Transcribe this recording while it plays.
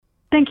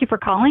Thank you for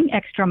calling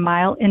Extra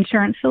Mile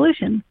Insurance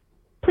Solutions.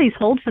 Please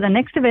hold for the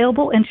next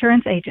available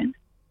insurance agent.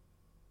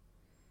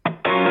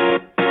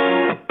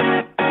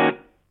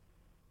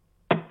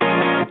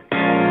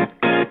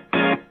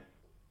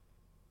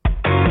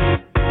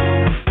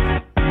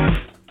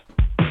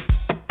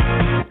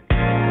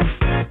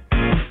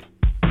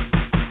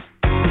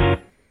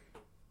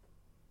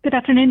 Good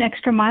afternoon,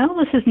 Extra Mile.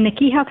 This is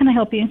Nikki. How can I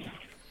help you?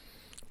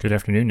 Good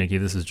afternoon, Nikki.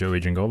 This is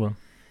Joey Gingola.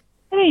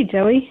 Hey,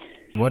 Joey.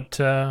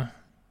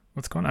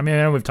 What's going on? I mean,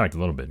 I know we've talked a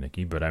little bit,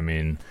 Nikki, but I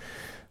mean,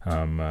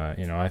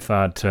 I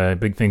thought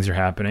big things are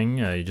happening.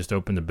 You just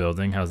opened the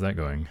building. How's that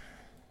going?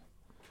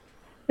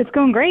 It's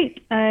going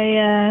great.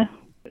 I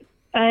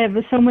have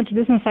so much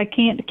business I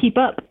can't keep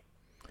up,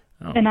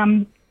 and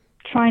I'm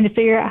trying to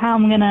figure out how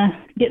I'm going to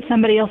get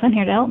somebody else in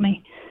here to help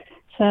me.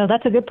 So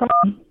that's a good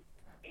problem.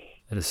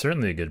 It is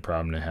certainly a good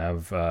problem to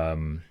have.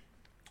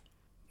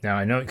 Now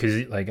I know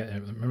because I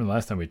remember the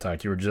last time we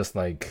talked, you were just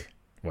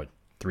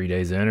 3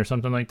 days in or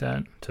something like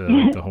that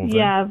to the whole thing.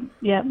 Yeah.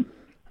 Yep.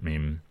 I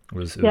mean, it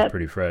was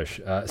pretty fresh.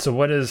 So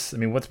what's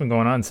been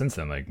going on since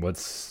then?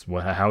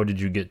 How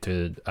did you get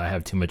to? I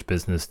have too much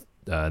business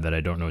that I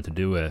don't know what to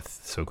do with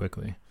so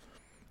quickly.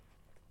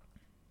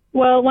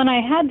 Well, when I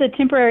had the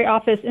temporary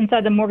office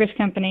inside the mortgage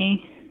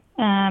company,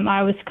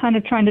 I was kind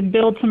of trying to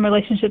build some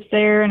relationships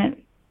there, and it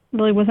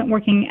really wasn't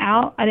working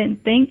out. I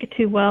didn't think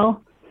too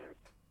well.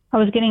 I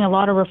was getting a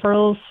lot of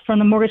referrals from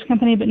the mortgage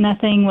company, but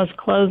nothing was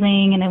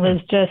closing, and it was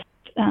just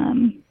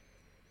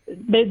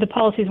the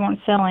policies weren't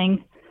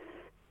selling.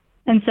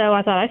 And so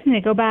I thought I just need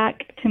to go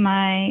back to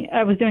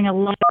I was doing a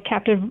lot of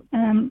captive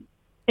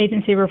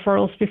agency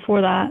referrals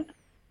before that,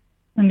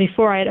 and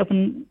before I had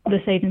opened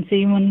this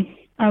agency when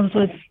I was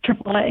with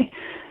AAA.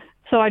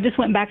 So I just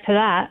went back to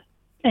that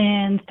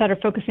and started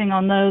focusing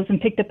on those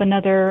and picked up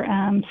another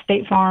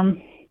State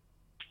Farm,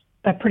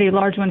 a pretty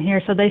large one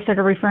here. So they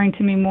started referring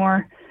to me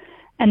more.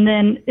 And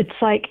then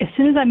it's like as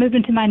soon as I moved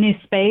into my new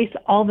space,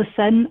 all of a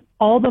sudden,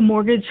 all the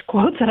mortgage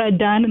quotes that I'd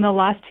done in the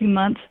last 2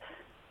 months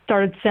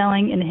started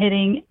selling and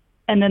hitting.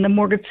 And then the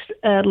mortgage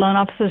loan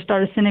officers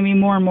started sending me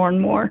more and more and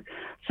more.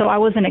 So I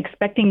wasn't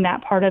expecting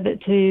that part of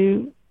it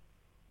to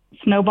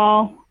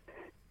snowball.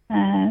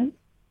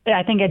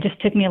 I think it just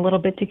took me a little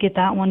bit to get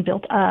that one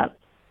built up.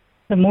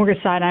 The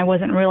mortgage side, I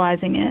wasn't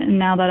realizing it. And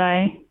now that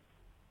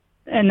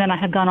and then I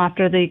had gone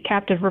after the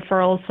captive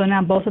referrals. So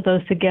now both of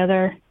those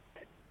together,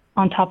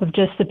 on top of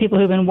just the people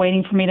who've been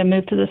waiting for me to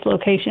move to this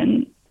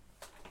location,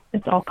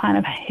 it's all kind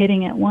of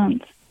hitting at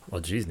once. Well,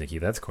 geez, Nikki,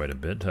 that's quite a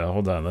bit.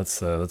 Hold on, let's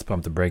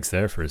pump the brakes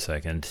there for a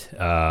second.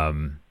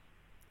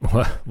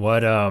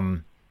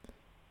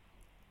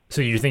 So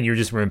you think you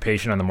just were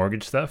impatient on the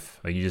mortgage stuff?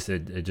 Like you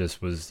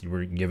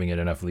were giving it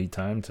enough lead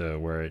time to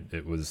where it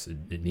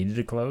needed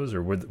to close,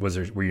 or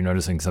were you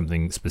noticing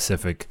something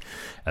specific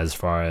as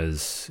far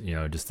as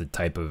just the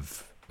type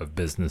of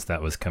business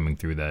that was coming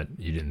through that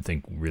you didn't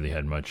think really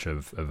had much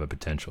of a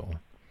potential?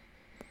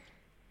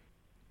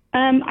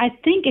 I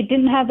think it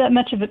didn't have that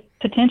much of a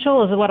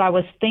potential is what I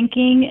was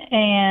thinking.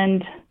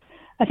 And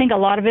I think a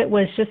lot of it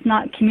was just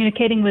not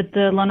communicating with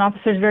the loan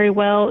officers very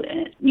well.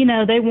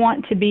 They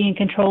want to be in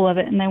control of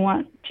it, and they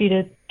want you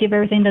to give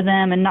everything to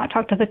them and not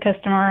talk to the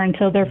customer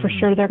until they're for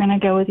sure they're going to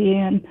go with you.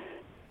 And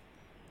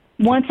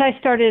once I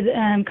started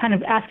kind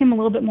of asking them a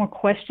little bit more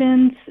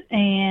questions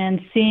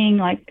and seeing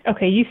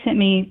okay, you sent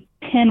me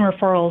 10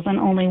 referrals and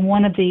only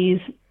one of these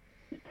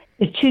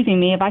is choosing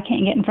me. If I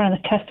can't get in front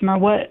of the customer,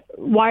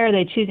 why are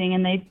they choosing?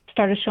 And they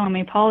started showing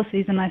me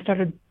policies, and I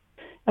started,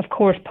 of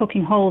course,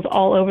 poking holes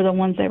all over the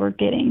ones they were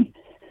getting.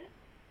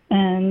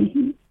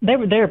 And they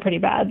were pretty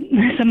bad.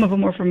 Some of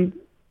them were from,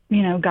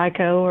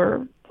 Geico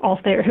or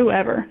Allstate or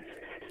whoever.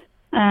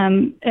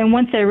 And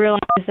once they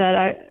realized that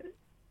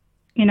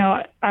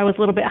I was a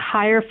little bit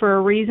higher for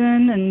a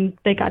reason, and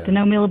they got to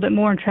know me a little bit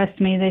more and trust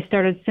me, they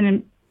started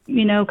sending,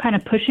 kind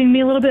of pushing me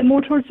a little bit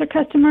more towards their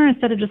customer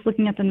instead of just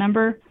looking at the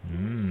number.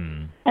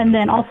 And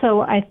then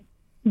also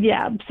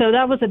so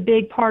that was a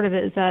big part of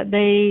it, is that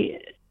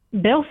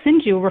they'll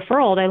send you a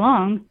referral all day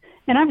long.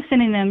 And I was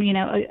sending them,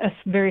 a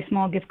very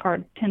small gift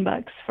card,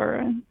 $10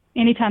 for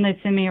anytime they'd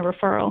send me a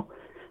referral.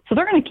 So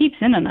they're going to keep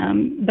sending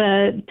them,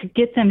 but to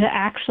get them to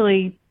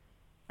actually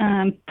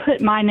put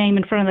my name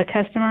in front of the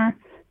customer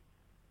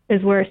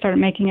is where it started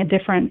making a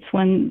difference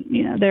when,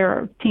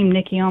 they're Team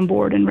Nikki on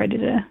board and ready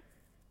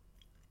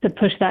to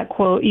push that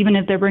quote. Even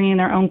if they're bringing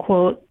their own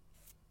quote,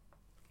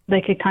 they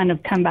could kind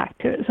of come back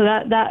to it. So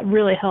that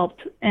really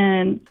helped.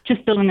 And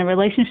just building a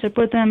relationship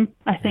with them,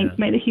 I think,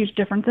 made a huge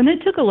difference. And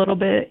it took a little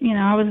bit.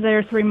 I was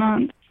there 3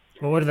 months.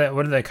 Well, what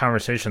did that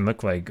conversation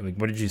look like?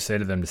 What did you say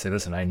to them to say,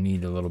 listen, I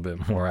need a little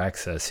bit more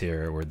access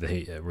here? Were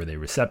they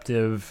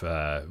receptive?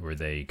 Were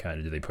they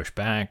did they push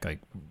back?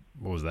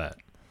 What was that?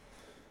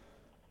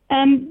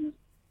 Some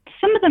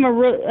of them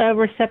are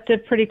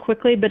receptive pretty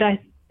quickly, but I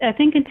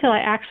think until I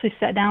actually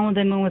sat down with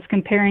them and was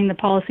comparing the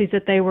policies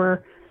that they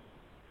were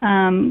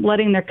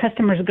letting their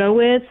customers go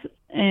with,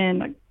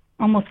 and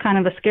almost kind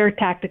of a scare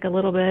tactic a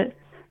little bit.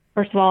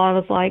 First of all, I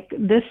was like,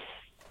 this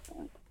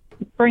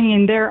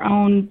bringing their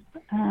own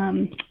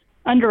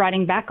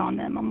underwriting back on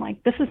them. I'm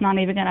like, this is not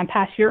even going to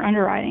pass your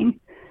underwriting.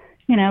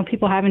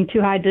 People having too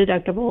high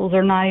deductibles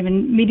or not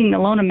even meeting the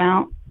loan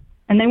amount,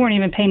 and they weren't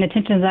even paying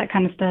attention to that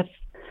kind of stuff.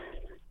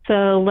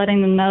 So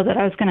letting them know that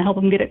I was going to help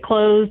them get it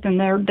closed, and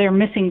they're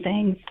missing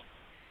things,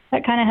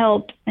 that kind of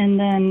helped. And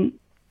then,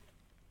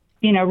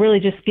 really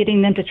just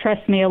getting them to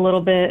trust me a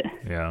little bit.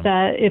 Yeah.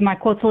 That if my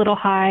quote's a little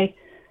high,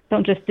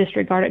 don't just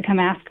disregard it. Come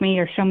ask me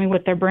or show me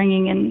what they're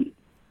bringing. And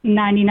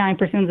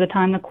 99% of the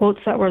time, the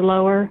quotes that were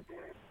lower,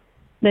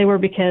 they were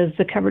because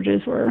the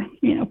coverages were,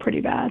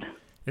 pretty bad.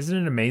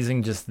 Isn't it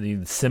amazing, just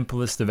the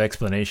simplest of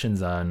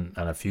explanations on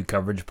a few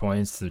coverage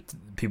points that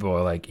people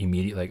are like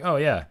immediately like, oh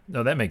yeah,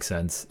 no, that makes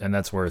sense, and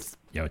that's worth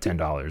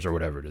 $10 or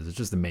whatever it is. It's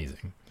just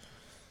amazing.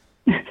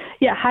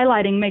 Yeah,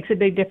 highlighting makes a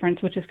big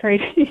difference, which is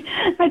crazy.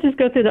 I just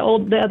go through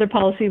the other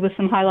policy with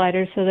some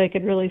highlighters so they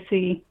could really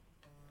see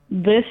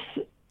this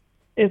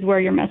is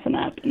where you're messing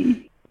up.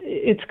 And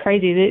it's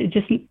crazy. It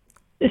just,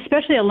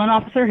 especially a loan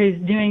officer who's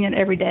doing it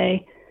every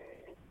day.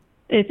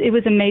 It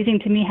was amazing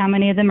to me how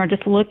many of them are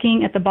just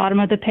looking at the bottom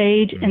of the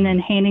page and then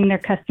handing their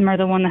customer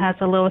the one that has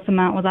the lowest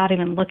amount without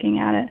even looking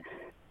at it.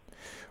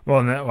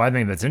 Well, I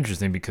think that's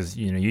interesting because,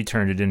 you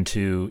turned it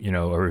into,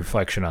 a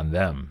reflection on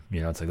them.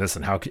 It's like,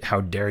 listen,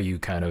 how dare you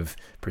kind of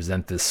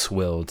present this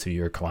swill to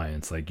your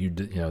clients? Like,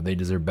 they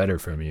deserve better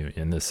from you.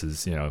 And this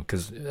is,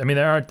 because,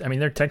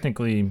 they're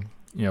technically,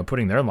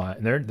 putting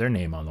their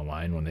name on the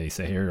line when they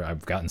say, here,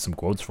 I've gotten some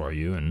quotes for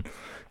you. And,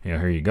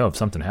 here you go. If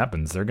something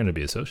happens, they're going to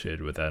be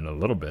associated with that a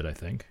little bit, I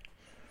think.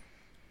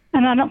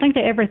 And I don't think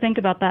they ever think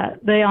about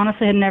that. They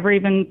honestly had never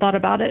even thought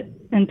about it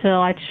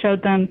until I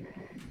showed them.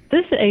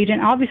 This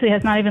agent obviously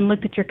has not even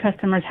looked at your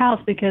customer's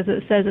house because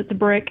it says it's a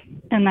brick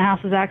and the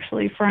house is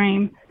actually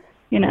frame.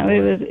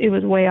 It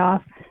was way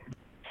off.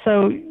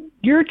 So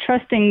you're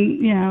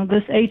trusting,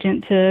 this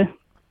agent to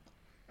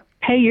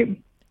pay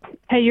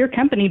your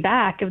company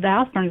back if the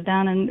house burns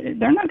down, and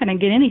they're not going to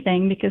get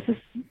anything because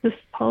this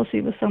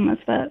policy was so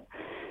messed up.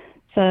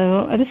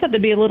 So I just have to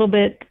be a little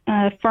bit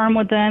firm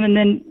with them, and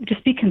then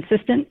just be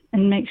consistent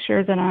and make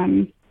sure that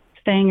I'm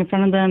staying in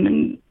front of them.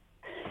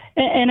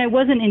 And it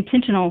wasn't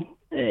intentional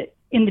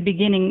in the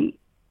beginning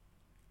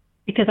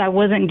because I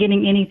wasn't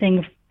getting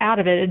anything out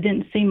of it. It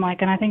didn't seem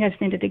like, and I think I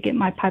just needed to get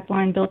my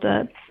pipeline built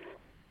up.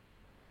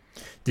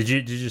 Did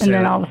you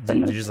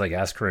just like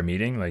ask for a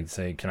meeting, like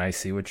say, can I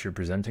see what you're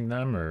presenting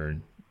them,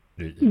 or?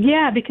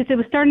 Yeah, because it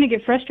was starting to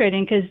get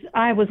frustrating because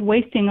I was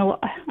wasting a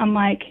lot. I'm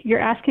like, you're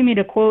asking me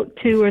to quote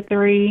 2 or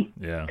 3.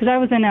 Yeah. Because I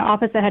was in an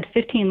office that had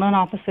 15 loan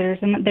officers,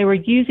 and they were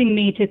using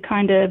me to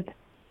kind of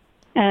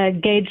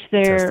gauge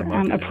their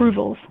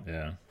approvals.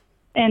 Yeah.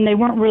 And they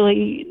weren't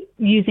really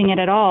using it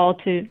at all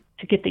to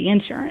get the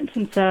insurance.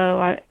 And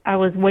so I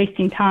was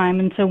wasting time.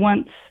 And so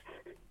once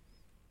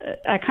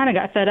I kind of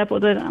got fed up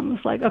with it, I was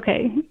like,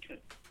 okay,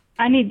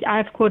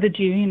 I've quoted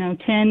you,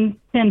 10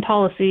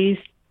 policies.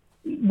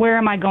 Where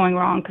am I going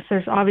wrong? Because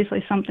there's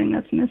obviously something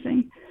that's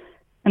missing.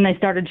 And they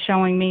started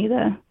showing me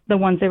the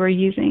ones they were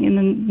using. And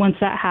then once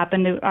that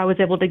happened, I was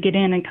able to get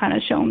in and kind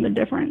of show them the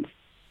difference.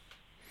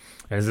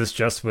 Is this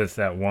just with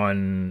that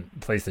one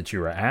place that you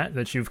were at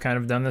that you've kind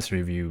of done this, or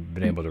have you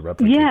been able to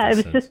replicate Yeah,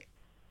 this it was just,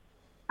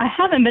 I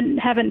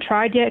haven't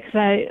tried yet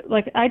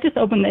because I just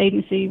opened the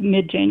agency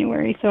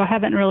mid-January, so I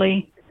haven't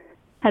really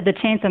had the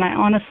chance, and I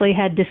honestly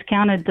had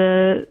discounted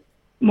the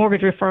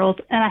mortgage referrals,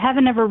 and I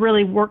haven't ever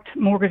really worked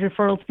mortgage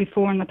referrals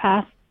before in the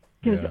past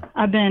because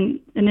I've been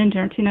an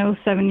intern,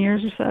 7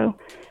 years or so,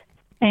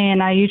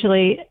 and I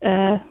usually,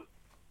 that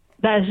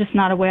is just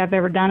not a way I've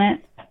ever done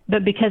it.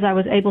 But because I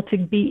was able to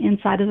be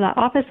inside of that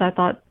office, I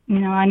thought,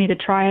 I need to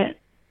try it.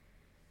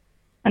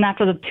 And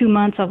after the 2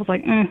 months, I was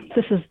like,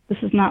 this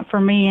is not for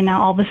me. And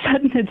now all of a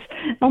sudden it's,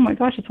 oh my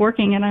gosh, it's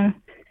working. And I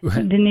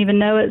didn't even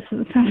know it.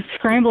 So I'm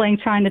scrambling,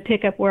 trying to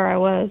pick up where I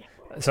was.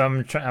 So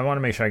I want to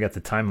make sure I got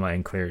the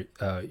timeline clear.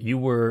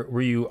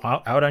 Were you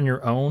out on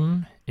your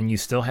own and you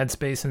still had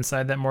space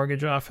inside that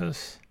mortgage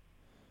office?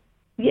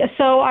 Yeah,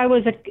 so I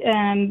was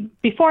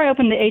before I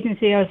opened the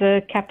agency, I was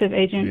a captive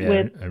agent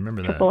with I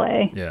remember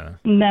AAA. That. Yeah.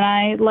 And then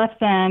I left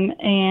them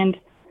and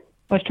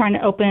was trying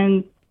to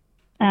open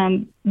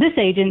this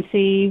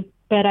agency,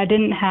 but I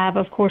didn't have,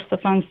 of course, the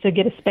funds to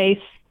get a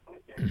space.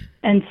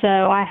 And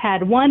so I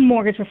had one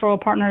mortgage referral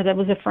partner that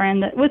was a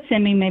friend that would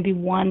send me maybe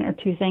 1 or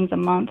 2 things a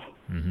month.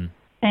 Mm-hmm.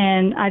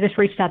 And I just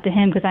reached out to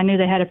him because I knew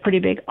they had a pretty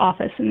big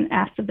office and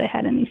asked if they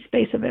had any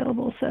space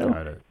available.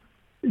 So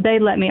they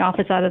let me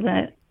office out of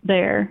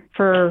there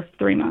for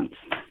 3 months.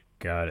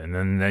 Got it.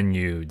 And then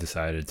you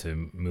decided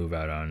to move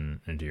out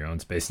into your own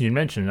space. And you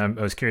mentioned, I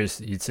was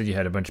curious, you said you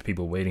had a bunch of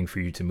people waiting for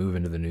you to move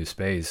into the new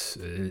space.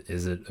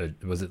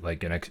 Was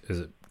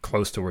it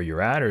close to where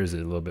you're at, or is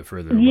it a little bit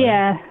further away?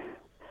 Yeah.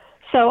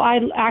 So I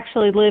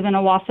actually live in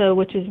Owasso,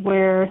 which is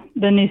where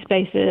the new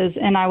space is,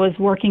 and I was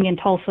working in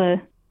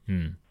Tulsa.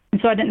 And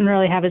so I didn't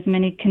really have as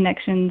many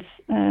connections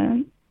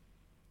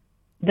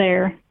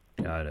there.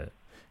 Got it.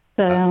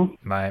 So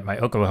my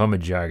Oklahoma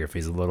geography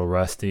is a little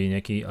rusty,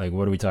 Nikki. Like,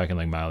 what are we talking,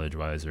 like mileage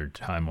wise or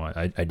time wise?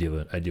 I deal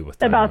with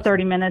time about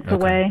 30 minutes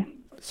away.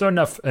 So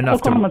enough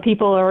Oklahoma to.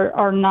 people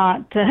are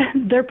not,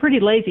 they're pretty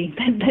lazy.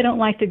 They don't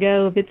like to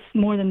go if it's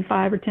more than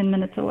 5 or 10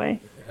 minutes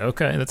away.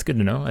 Okay, that's good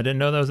to know. I didn't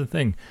know that was a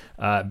thing.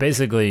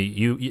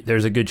 Basically,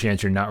 there's a good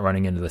chance you're not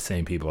running into the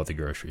same people at the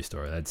grocery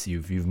store. That's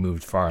you've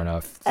moved far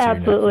enough. So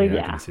Absolutely, you're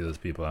not going to see those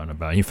people out and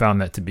about. You found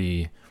that to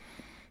be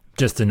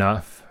just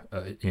enough,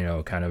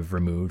 kind of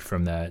removed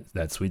from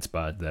that sweet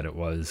spot that it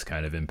was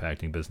kind of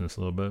impacting business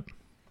a little bit.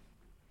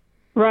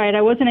 Right.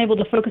 I wasn't able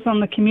to focus on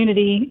the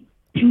community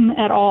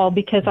at all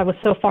because I was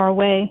so far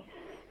away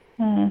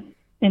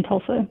in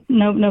Tulsa.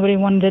 Nobody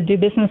wanted to do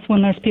business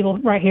when there's people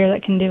right here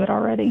that can do it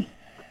already.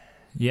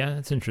 Yeah,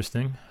 that's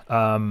interesting.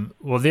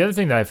 Well, the other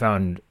thing that I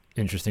found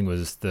interesting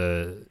was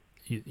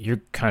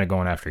you're kind of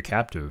going after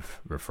captive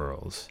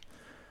referrals.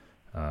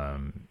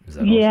 Is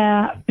that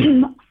yeah.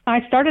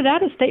 I started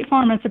out at State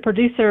Farm as a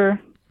producer.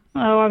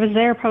 I was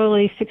there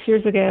probably 6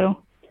 years ago.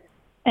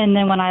 And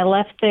then when I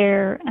left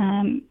there,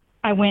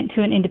 I went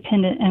to an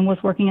independent and was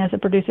working as a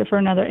producer for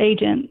another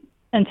agent.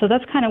 And so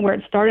that's kind of where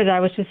it started. I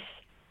was just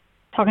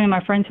talking to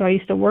my friends who I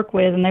used to work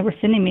with, and they were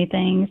sending me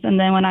things. And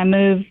then when I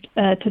moved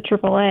to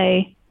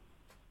AAA,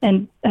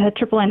 and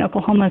AAA in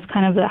Oklahoma is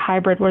kind of the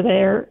hybrid where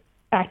they're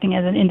acting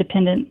as an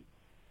independent,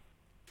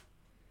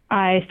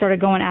 I started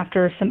going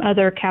after some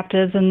other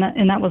captives, and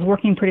that was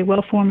working pretty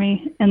well for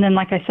me. And then,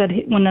 like I said,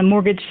 when the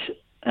mortgage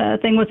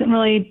thing wasn't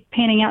really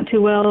panning out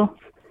too well,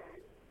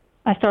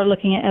 I started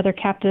looking at other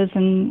captives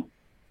and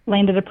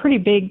landed a pretty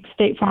big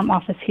State Farm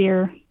office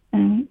here,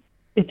 and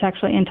it's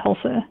actually in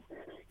Tulsa,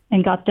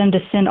 and got them to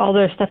send all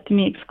their stuff to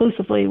me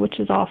exclusively, which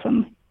is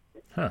awesome.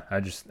 Huh?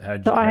 How'd you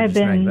snag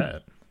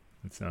that?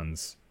 It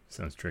sounds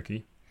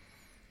tricky.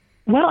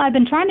 Well, I've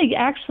been trying to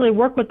actually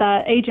work with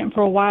that agent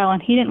for a while,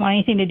 and he didn't want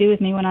anything to do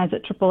with me when I was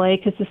at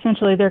AAA because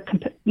essentially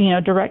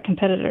they're direct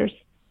competitors.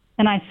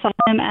 And I saw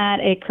them at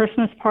a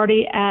Christmas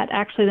party at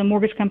actually the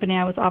mortgage company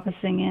I was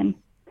officing in.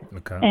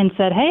 Okay. And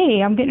said,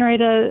 hey, I'm getting ready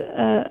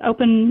to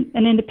open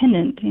an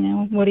independent.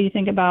 What do you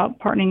think about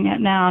partnering it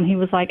now? And he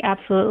was like,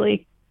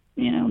 absolutely,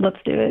 let's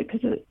do it,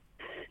 because it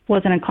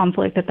wasn't a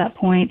conflict at that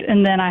point.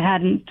 And then I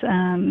hadn't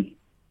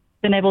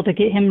been able to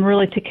get him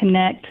really to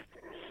connect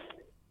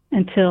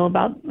until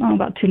about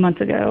 2 months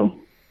ago.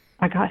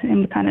 I got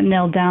him kind of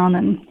nailed down,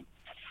 and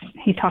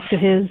he talked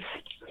to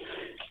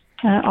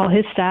all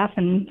his staff,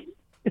 and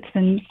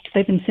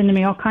they've been sending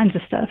me all kinds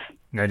of stuff.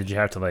 Now, did you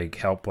have to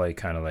help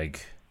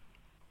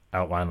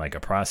outline a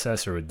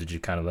process, or did you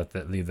kind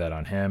of leave that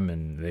on him,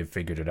 and they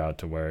figured it out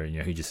to where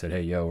he just said,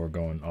 hey, yo,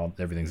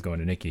 everything's going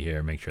to Nikki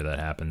here, make sure that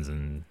happens,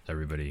 and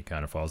everybody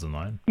kind of falls in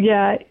line?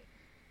 Yeah,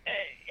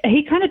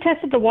 he kind of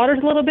tested the waters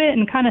a little bit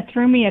and kind of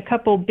threw me a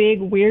couple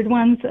big weird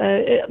ones.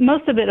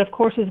 Most of it, of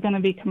course, is going to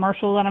be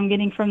commercial that I'm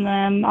getting from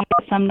them. I'll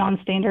get some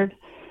non-standard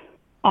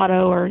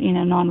auto or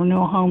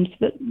non-renewal homes,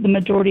 but the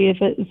majority of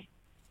it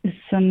is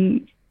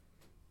some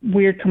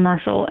weird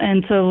commercial.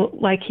 And so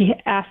he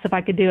asked if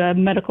I could do a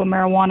medical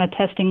marijuana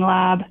testing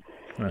lab,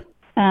 right.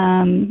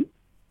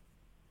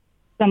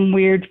 Some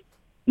weird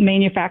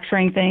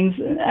manufacturing things.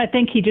 I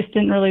think he just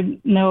didn't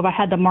really know if I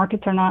had the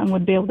markets or not and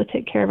would be able to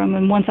take care of them.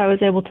 And once I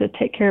was able to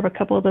take care of a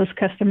couple of those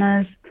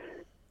customers,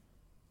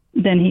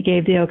 then he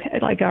gave the okay,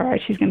 all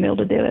right, she's going to be able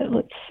to do it.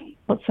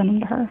 Let's send them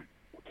to her.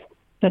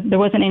 But there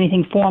wasn't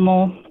anything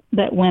formal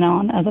that went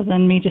on other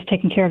than me just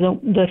taking care of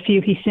the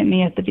few he sent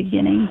me at the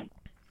beginning.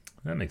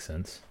 That makes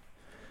sense.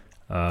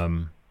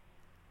 So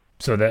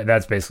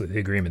that's basically the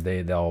agreement.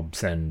 They'll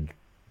send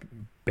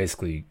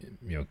basically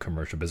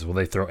commercial business. Will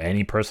they throw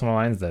any personal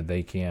lines that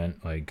they can't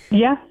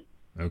Yeah.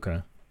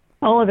 Okay.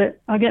 All of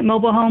it. I'll get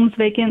mobile homes,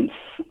 vacants,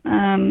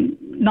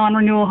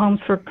 non-renewal homes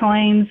for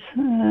claims,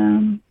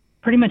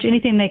 pretty much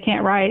anything they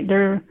can't write.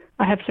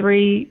 I have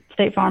 3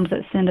 State Farms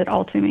that send it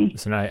all to me.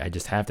 So now I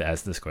just have to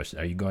ask this question.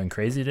 Are you going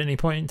crazy at any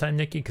point in time,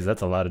 Nikki? Because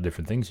that's a lot of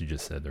different things you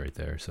just said right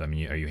there. So,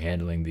 are you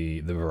handling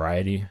the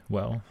variety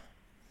well?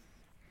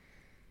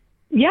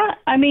 Yeah.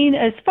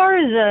 As far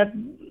as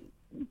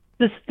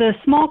the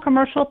small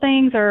commercial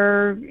things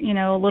are,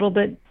 a little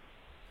bit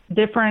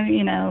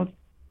different,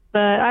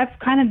 but I've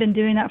kind of been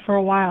doing that for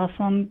a while.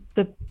 So I'm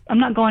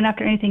not going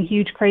after anything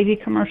huge, crazy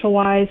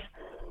commercial-wise.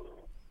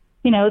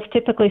 It's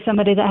typically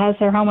somebody that has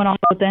their home and all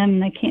with them,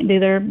 and they can't do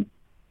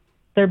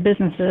their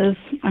businesses.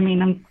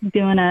 I'm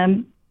doing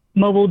a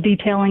mobile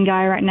detailing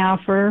guy right now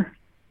for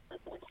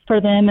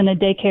them in a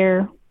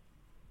daycare.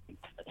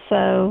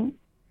 So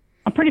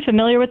I'm pretty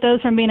familiar with those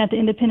from being at the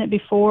independent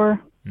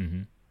before.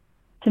 Mm-hmm.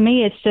 To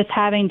me, it's just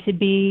having to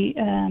be,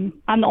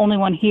 I'm the only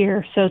one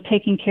here, so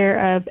taking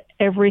care of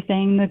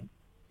everything, the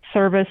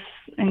service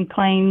and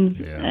claims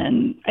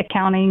and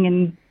accounting,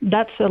 and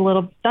that's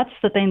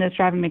the thing that's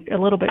driving me a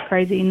little bit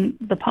crazy. And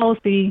the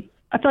policy,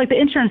 I feel like the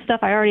insurance stuff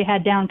I already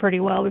had down pretty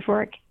well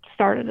before I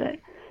started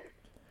it.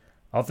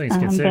 All things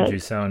considered, you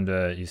sound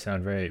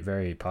very,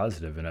 very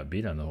positive and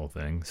upbeat on the whole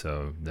thing,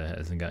 so that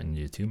hasn't gotten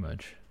you too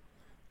much.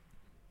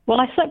 Well,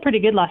 I slept pretty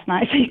good last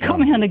night, so you caught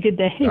me on a good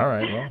day. All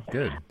right, well,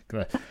 good.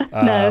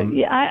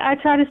 I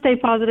try to stay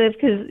positive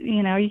because,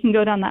 you can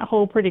go down that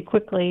hole pretty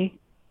quickly,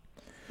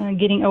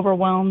 getting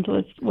overwhelmed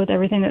with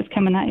everything that's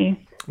coming at you.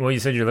 Well, you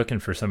said you're looking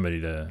for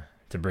somebody to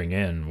bring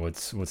in.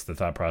 What's the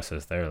thought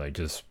process there? Like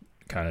just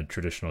kind of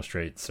traditional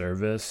straight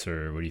service,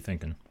 or what are you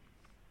thinking?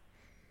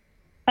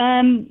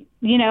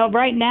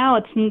 Right now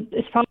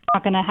it's probably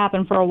not going to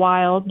happen for a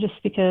while, just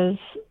because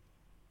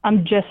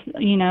I'm just,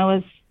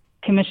 as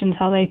commissions,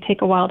 how they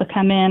take a while to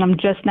come in. I'm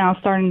just now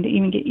starting to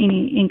even get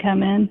any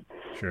income in.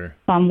 Sure.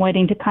 So I'm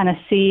waiting to kind of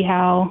see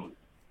how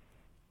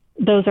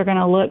those are going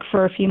to look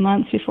for a few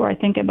months before I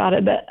think about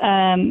it. But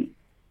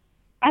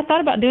I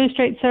thought about doing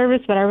straight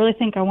service, but I really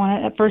think I want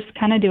to at first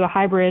kind of do a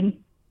hybrid.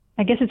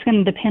 I guess it's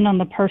going to depend on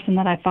the person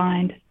that I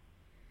find,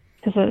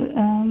 because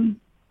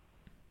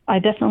I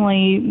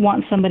definitely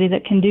want somebody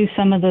that can do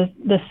some of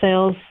the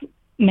sales,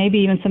 maybe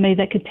even somebody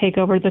that could take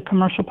over the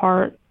commercial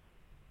part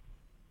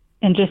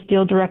and just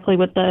deal directly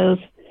with those.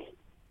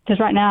 Because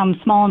right now I'm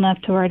small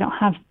enough to where I don't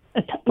have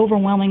an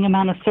overwhelming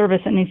amount of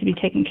service that needs to be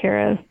taken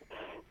care of.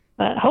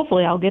 But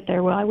hopefully I'll get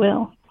there. Well, I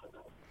will.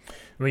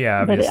 Well,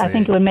 yeah, obviously. But I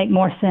think it would make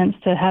more sense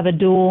to have a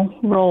dual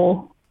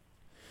role.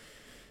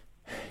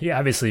 Yeah,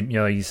 obviously,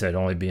 like you said,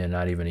 only being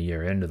not even a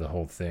year into the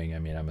whole thing. I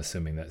mean, I'm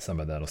assuming that some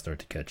of that'll start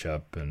to catch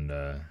up, and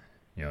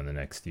in the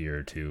next year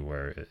or two,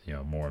 where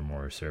more and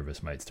more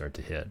service might start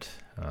to hit.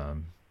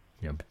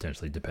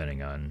 Potentially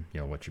depending on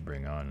what you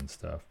bring on and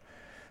stuff.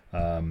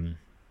 Where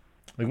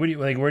do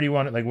you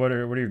want it? Like, what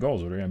are your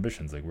goals? What are your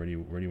ambitions? Like, where do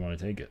you want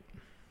to take it?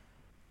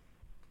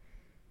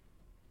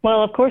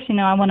 Well, of course,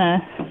 I want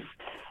to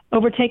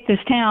overtake this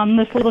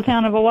little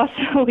town of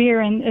Owasso here.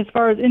 And as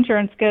far as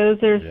insurance goes,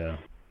 there's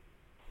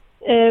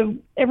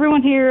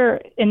everyone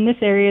here in this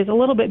area is a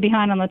little bit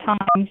behind on the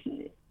times.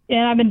 And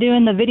I've been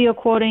doing the video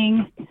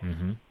quoting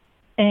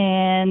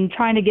and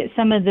trying to get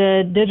some of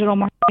the digital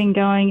marketing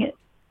going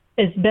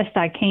as best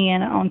I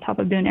can on top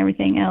of doing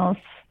everything else.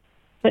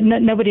 But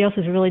nobody else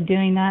is really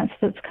doing that,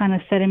 so it's kind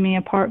of setting me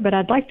apart. But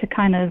I'd like to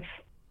kind of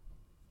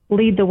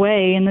lead the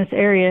way in this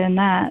area in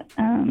that.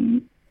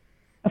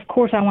 Of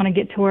course, I want to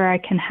get to where I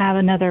can have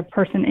another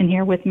person in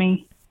here with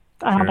me.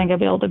 I don't think I'll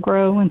be able to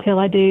grow until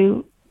I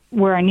do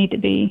where I need to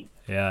be.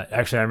 Yeah,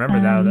 actually, I remember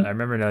now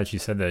that you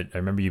said that. I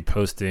remember you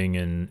posting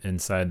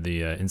inside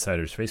the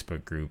Insiders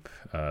Facebook group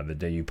the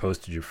day you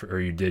posted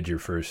you did your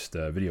first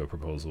video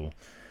proposal.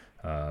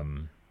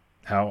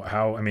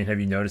 How I mean, have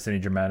you noticed any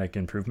dramatic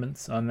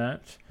improvements on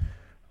that?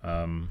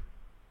 From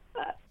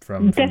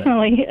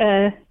definitely,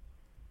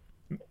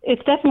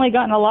 it's definitely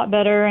gotten a lot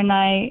better, and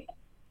I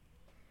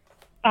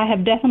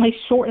have definitely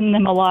shortened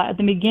them a lot. At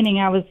the beginning,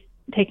 I was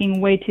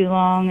taking way too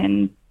long,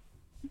 and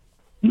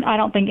I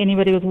don't think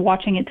anybody was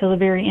watching it till the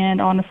very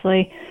end,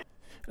 honestly.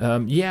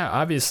 Yeah,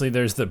 obviously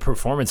there's the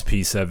performance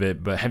piece of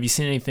it, but have you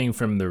seen anything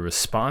from the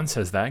response?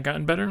 Has that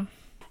gotten better?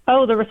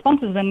 Oh, the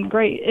response has been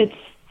great. It's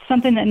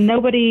something that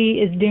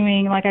nobody is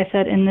doing, like I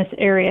said, in this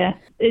area.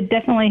 It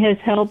definitely has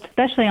helped,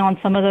 especially on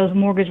some of those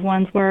mortgage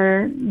ones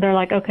where they're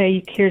like,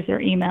 okay, here's their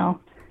email.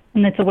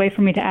 And it's a way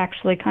for me to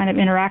actually kind of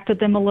interact with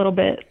them a little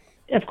bit.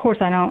 Of course,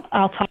 I'll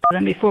talk to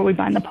them before we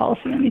bind the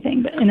policy or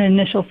anything, but in the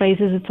initial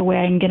phases, it's a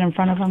way I can get in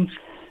front of them.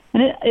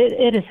 And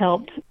it has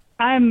helped.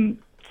 I'm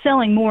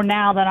selling more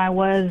now than I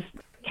was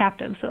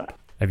captive. So,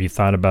 have you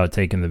thought about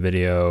taking the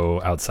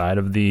video outside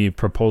of the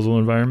proposal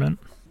environment?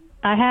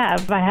 I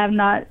have. I have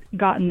not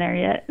gotten there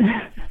yet.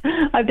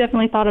 I've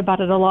definitely thought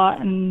about it a lot,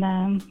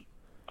 and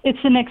it's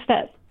the next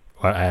step.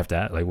 Well, I have to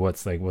ask,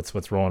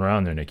 what's rolling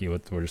around there, Nikki?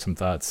 What are some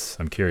thoughts?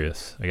 I'm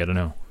curious. I got to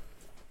know.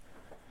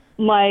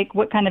 Like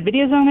what kind of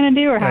videos I'm going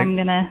to do, or how I'm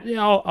going to...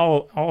 Yeah,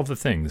 all of the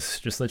things.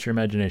 Just let your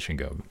imagination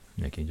go,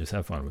 Nikki. Just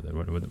have fun with it.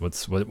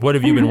 What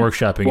have you been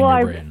workshopping in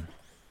your brain?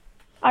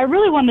 I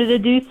really wanted to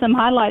do some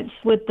highlights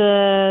with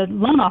the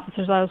loan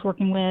officers I was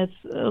working with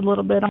a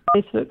little bit on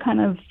Facebook, kind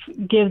of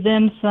give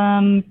them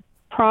some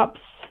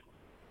props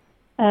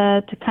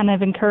to kind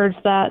of encourage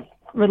that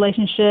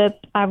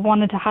relationship. I've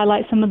wanted to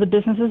highlight some of the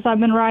businesses I've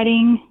been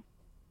writing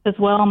as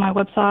well on my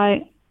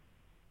website.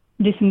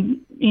 Do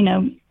some,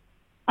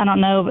 I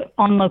don't know,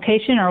 on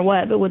location or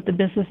what, but with the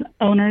business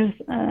owners.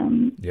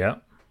 Yeah.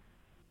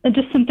 And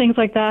just some things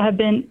like that have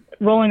been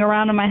rolling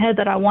around in my head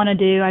that I want to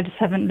do. I just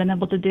haven't been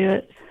able to do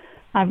it.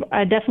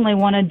 I definitely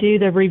want to do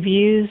the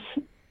reviews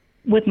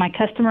with my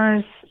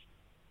customers,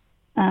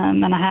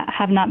 and I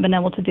have not been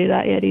able to do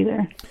that yet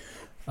either.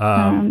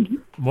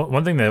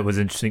 One thing that was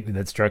interesting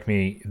that struck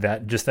me,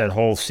 that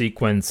whole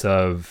sequence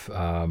of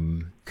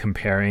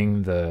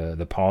comparing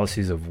the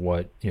policies of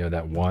what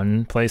that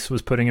one place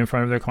was putting in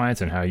front of their clients,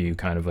 and how you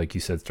kind of, like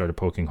you said, started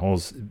poking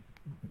holes,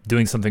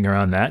 doing something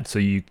around that, so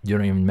you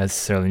don't even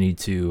necessarily need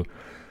to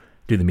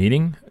do the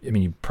meeting. I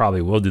mean, you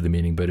probably will do the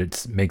meeting, but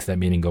it makes that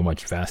meeting go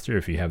much faster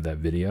if you have that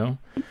video.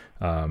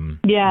 Yeah,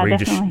 where you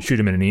definitely. just shoot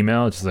them in an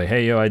email. It's just like,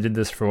 hey, I did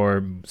this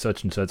for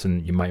such and such,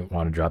 and you might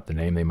want to drop the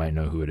name. They might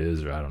know who it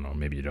is, or I don't know.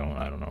 Maybe you don't.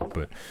 I don't know.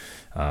 But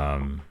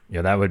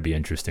that would be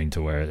interesting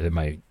to where it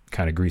might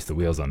kind of grease the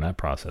wheels on that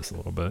process a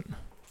little bit.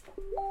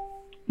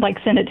 Like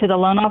send it to the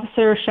loan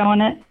officer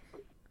showing it,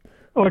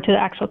 or to the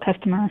actual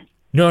customer?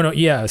 No,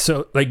 yeah.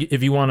 So like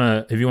if you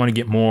wanna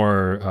get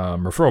more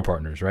referral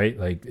partners, right?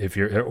 Like if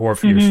you're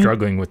Mm-hmm.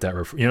 struggling with that,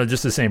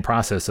 just the same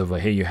process of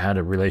like, hey, you had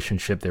a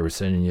relationship, they were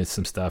sending you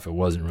some stuff, it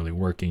wasn't really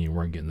working, you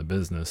weren't getting the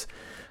business.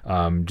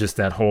 Just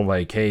that whole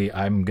like, hey,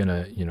 I'm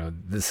gonna,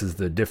 this is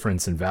the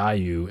difference in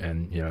value,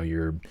 and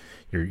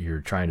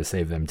you're trying to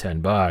save them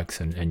 $10,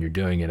 and you're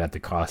doing it at the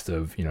cost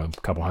of a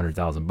couple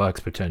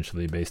 $100,000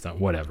 potentially based on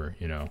whatever.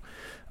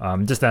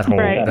 Just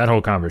Right. that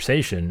whole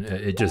conversation,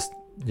 it just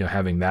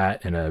having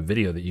that in a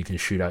video that you can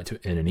shoot out to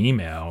in an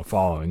email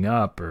following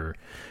up, or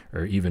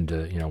even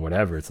to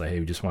whatever. It's like, hey,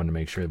 we just wanted to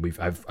make sure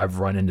that I've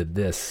run into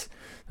this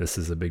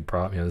is a big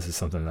problem. This is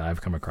something that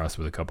I've come across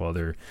with a couple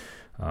other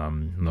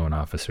loan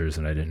officers,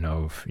 and I didn't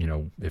know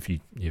if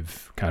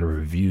you've kind of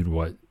reviewed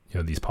what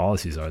these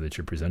policies are that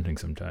you're presenting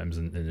sometimes,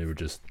 and it would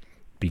just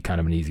be kind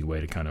of an easy way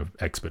to kind of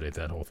expedite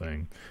that whole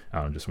thing. I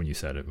don't know, just when you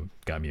said it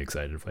got me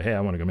excited. Like, hey, I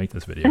want to go make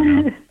this video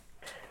now.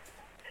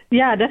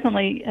 Yeah,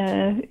 definitely.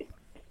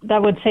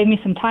 That would save me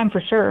some time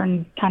for sure,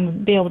 and kind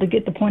of be able to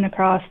get the point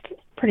across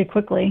pretty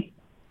quickly.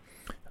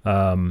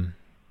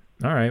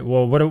 All right.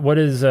 Well, what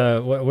does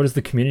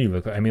the community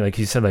look like? I mean, like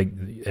you said, like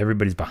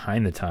everybody's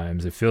behind the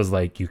times. It feels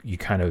like you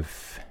kind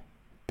of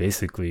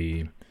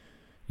basically,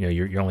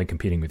 you're only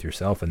competing with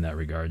yourself in that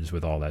regard, just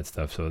with all that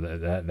stuff. So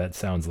that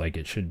sounds like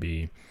it should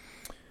be.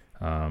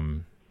 I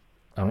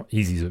don't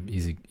easy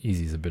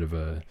is a bit of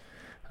a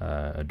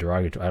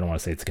derogatory. I don't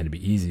want to say it's going to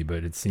be easy,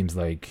 but it seems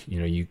like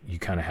you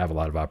kind of have a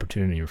lot of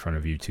opportunity in front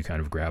of you to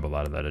kind of grab a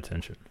lot of that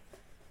attention.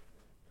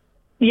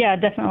 Yeah,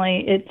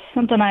 definitely. It's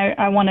something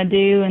I want to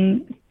do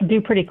and do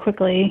pretty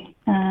quickly.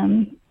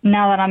 Now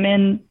that I'm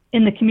in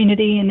the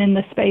community and in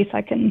the space,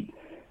 I can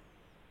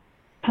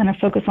kind of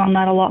focus on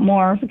that a lot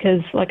more because,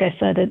 like I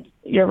said,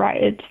 you're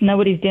right. It's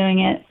nobody's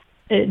doing it.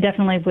 It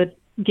definitely would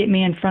get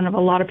me in front of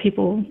a lot of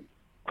people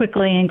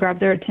quickly and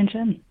grab their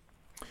attention.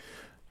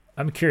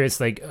 I'm curious,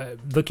 like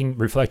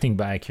reflecting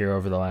back here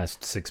over the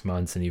last 6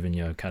 months, and even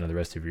kind of the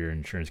rest of your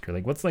insurance career.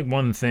 Like, what's like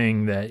one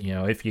thing that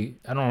if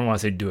I don't want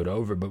to say do it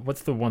over, but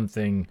what's the one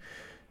thing?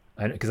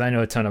 Because I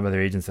know a ton of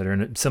other agents that are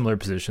in similar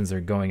positions. They're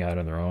going out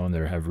on their own. They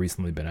have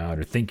recently been out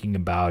or thinking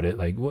about it.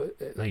 Like,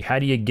 how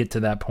do you get to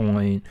that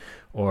point?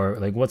 Or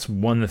like, what's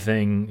one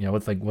thing?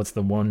 What's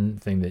the one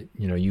thing that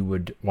you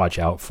would watch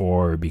out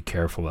for or be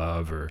careful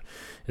of? Or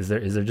is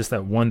there just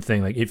that one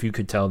thing? Like, if you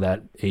could tell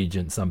that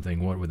agent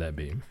something, what would that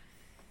be?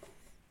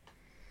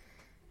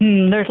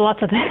 There's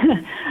lots of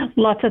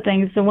lots of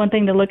things. The one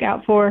thing to look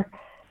out for,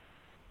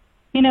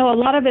 a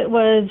lot of it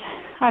was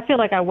I feel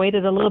like I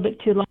waited a little bit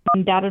too long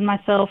and doubted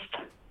myself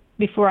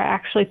before I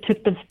actually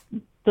took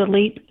the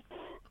leap.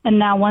 And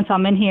now once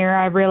I'm in here,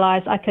 I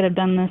realize I could have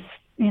done this,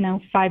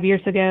 5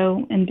 years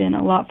ago and been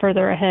a lot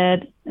further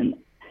ahead. And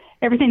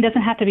everything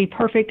doesn't have to be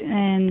perfect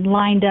and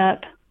lined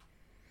up,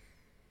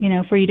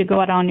 for you to go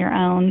out on your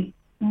own.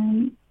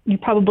 You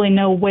probably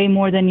know way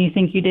more than you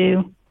think you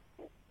do.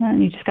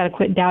 And you just got to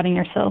quit doubting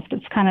yourself.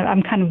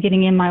 I'm kind of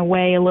getting in my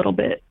way a little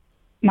bit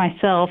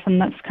myself,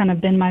 and that's kind of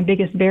been my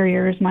biggest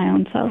barrier is my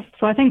own self.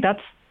 So I think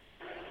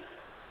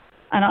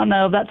I don't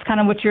know if that's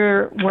kind of what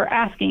we're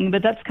asking,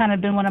 but that's kind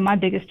of been one of my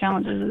biggest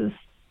challenges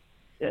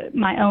is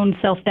my own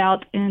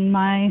self-doubt in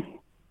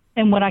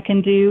what I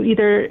can do,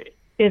 either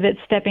if it's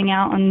stepping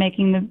out and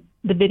making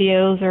the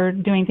videos or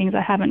doing things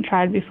I haven't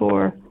tried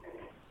before,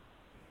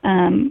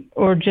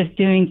 or just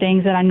doing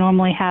things that I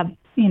normally have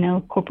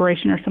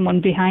corporation or someone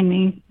behind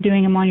me.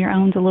 Doing them on your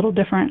own is a little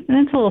different, and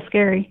it's a little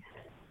scary.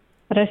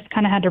 But I just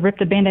kind of had to rip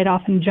the Band-Aid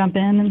off and jump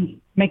in and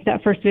make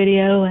that first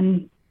video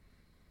and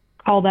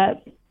call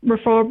that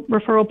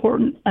referral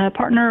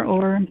partner,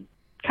 or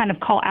kind of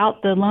call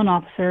out the loan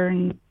officer.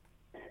 And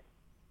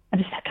I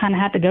just kind of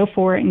had to go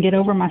for it and get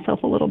over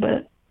myself a little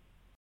bit.